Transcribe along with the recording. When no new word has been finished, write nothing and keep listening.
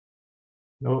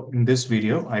Now, in this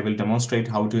video, I will demonstrate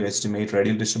how to estimate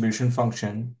radial distribution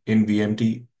function in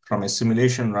VMD from a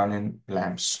simulation run in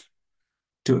LAMMPS.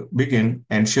 To begin,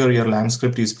 ensure your LAMMPS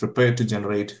script is prepared to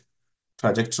generate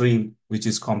trajectory which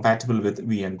is compatible with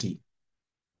VMD.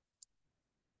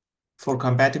 For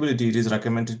compatibility, it is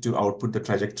recommended to output the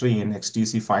trajectory in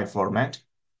XTC file format.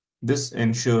 This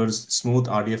ensures smooth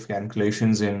RDF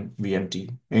calculations in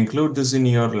VMD. Include this in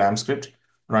your LAMMPS script,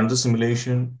 run the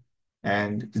simulation,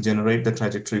 and generate the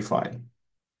trajectory file.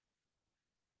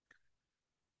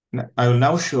 I will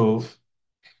now show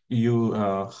you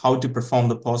how to perform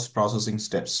the post-processing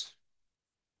steps.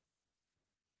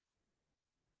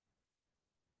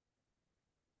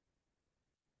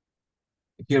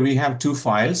 Here we have two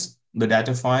files, the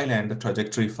data file and the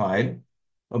trajectory file.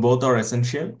 Both are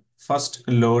essential. First,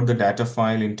 load the data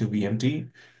file into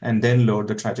VMD and then load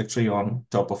the trajectory on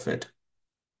top of it.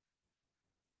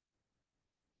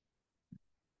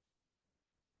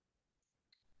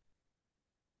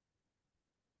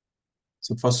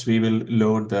 So first we will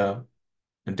load the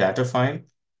data file.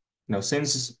 Now,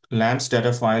 since LAMMPS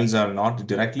data files are not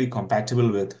directly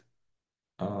compatible with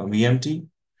VMD,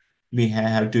 we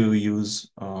have to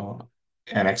use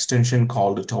an extension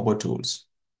called Turbo Tools.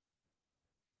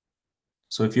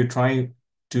 So if you try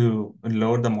to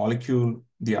load the molecule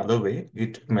the other way,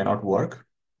 it may not work.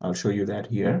 I'll show you that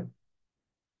here.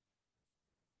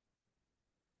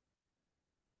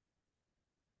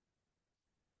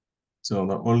 So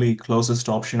the only closest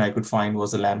option I could find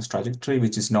was the LAMMPS trajectory,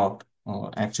 which is not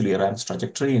actually a LAMMPS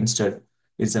trajectory. Instead,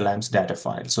 it's a LAMMPS data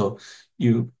file. So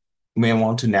you may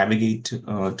want to navigate to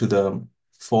the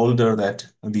folder that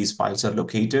these files are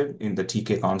located in the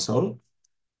TK console.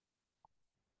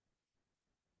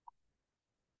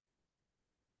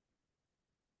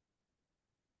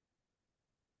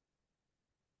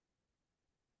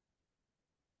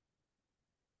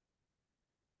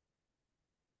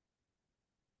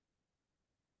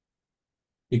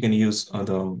 You can use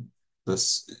the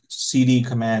cd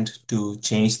command to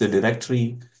change the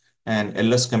directory, and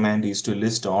ls command is to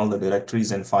list all the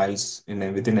directories and files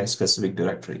within a specific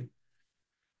directory.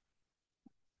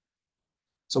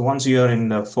 So once you are in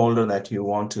the folder that you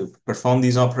want to perform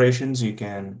these operations, you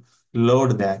can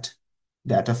load that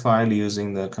data file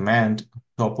using the command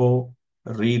topo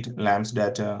read lamps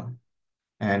data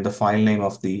and the file name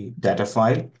of the data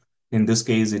file. In this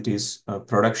case, it is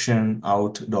production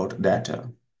out.data.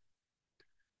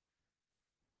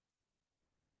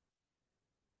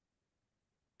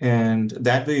 And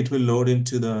that way it will load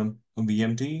into the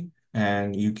VMD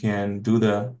and you can do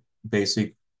the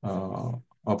basic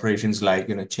operations like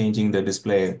changing the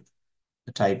display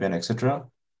type and etc.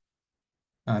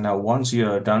 Now, once you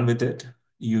are done with it,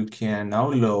 you can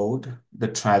now load the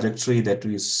trajectory that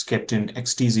is kept in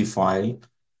XTZ file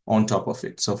on top of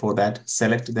it. So for that,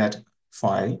 select that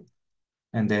file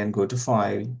and then go to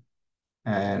File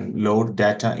and load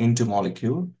data into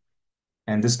molecule.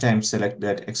 And this time select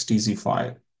that XTZ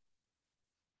file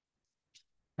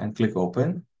and click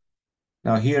Open.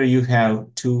 Now here you have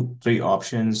three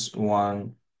options.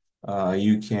 One,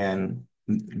 you can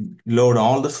load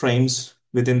all the frames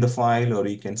within the file, or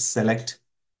you can select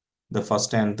the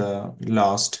first and the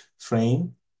last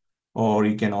frame, or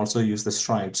you can also use the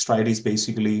stride. Stride is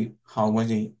basically how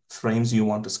many frames you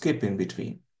want to skip in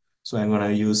between. So I'm going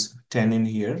to use 10 in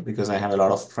here because I have a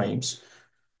lot of frames.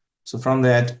 So from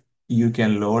that, you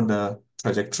can load the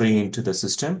trajectory into the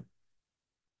system.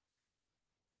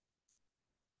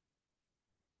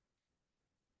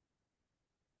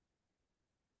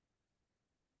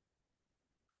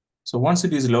 So once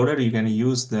it is loaded, you can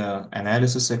use the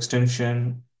analysis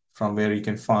extension from where you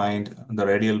can find the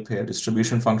radial pair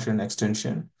distribution function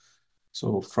extension.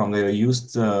 So from there,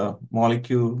 use the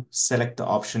molecule, select the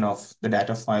option of the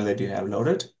data file that you have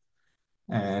loaded.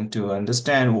 And to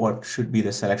understand what should be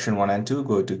the selection 1 and 2,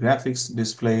 go to graphics,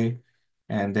 display,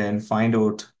 and then find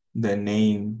out the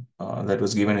name that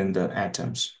was given in the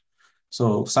atoms.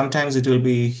 So sometimes it will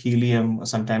be helium,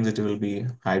 sometimes it will be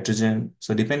hydrogen.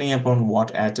 So depending upon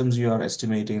what atoms you are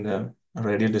estimating the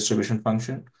radial distribution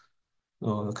function,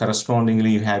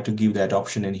 correspondingly, you have to give that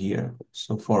option in here.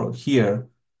 So for here,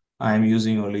 I'm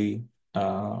using only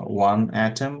one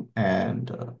atom and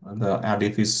the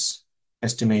RDF is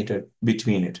estimated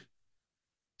between it.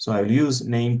 So I'll use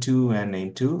name 2 and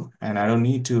name 2, and I don't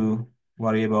need to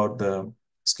worry about the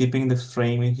skipping the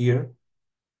frame in here.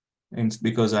 And it's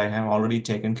because I have already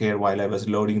taken care while I was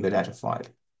loading the data file.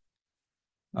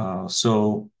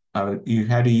 You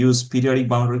have to use periodic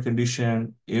boundary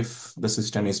condition if the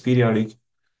system is periodic.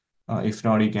 If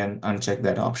not, you can uncheck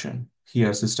that option.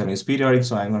 Here, system is periodic,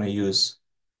 so I'm going to use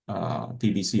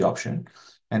PBC option.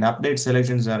 And update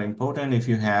selections are important if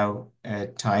you have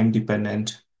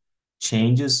time-dependent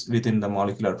changes within the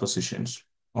molecular positions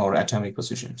or atomic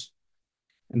positions.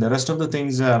 And the rest of the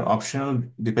things are optional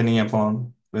depending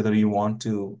upon whether you want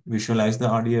to visualize the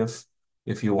RDF.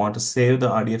 If you want to save the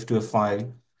RDF to a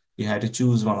file, you have to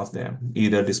choose one of them,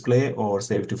 either display or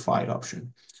save to file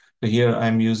option. So here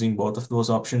I'm using both of those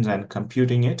options and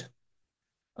computing it.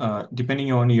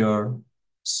 Depending on your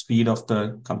speed of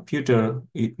the computer,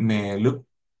 it may look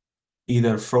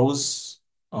either froze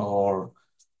or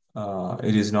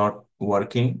it is not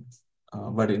working.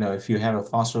 But if you have a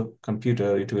faster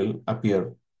computer, it will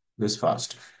appear this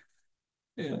fast.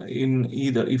 In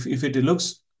either, if it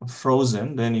looks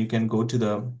frozen, then you can go to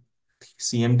the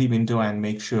CMD window and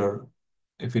make sure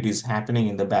if it is happening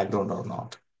in the background or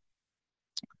not.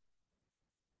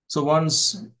 So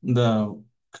once the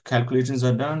calculations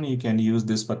are done, you can use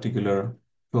this particular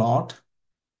plot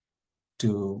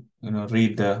to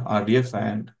read the RDF.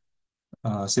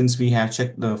 And since we have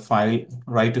checked the file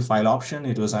write to file option,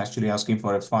 it was actually asking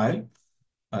for a file.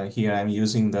 Here I'm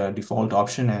using the default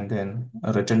option and then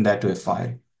return that to a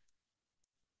file.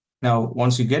 Now,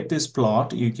 once you get this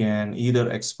plot, you can either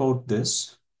export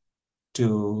this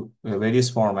to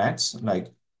various formats like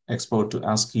export to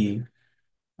ASCII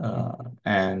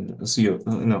and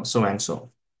so and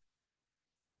so.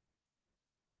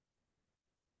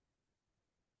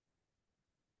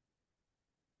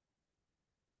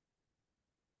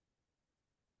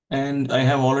 And I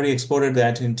have already exported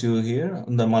that into here.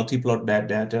 The multi-plot that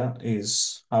data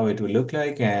is how it will look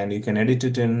like, and you can edit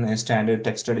it in a standard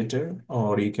text editor,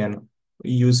 or you can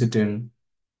use it in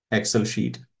Excel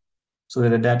sheet. So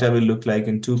that the data will look like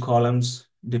in two columns,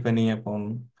 depending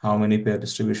upon how many pair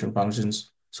distribution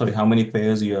functions, sorry, how many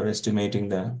pairs you are estimating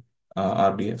the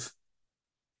RDF.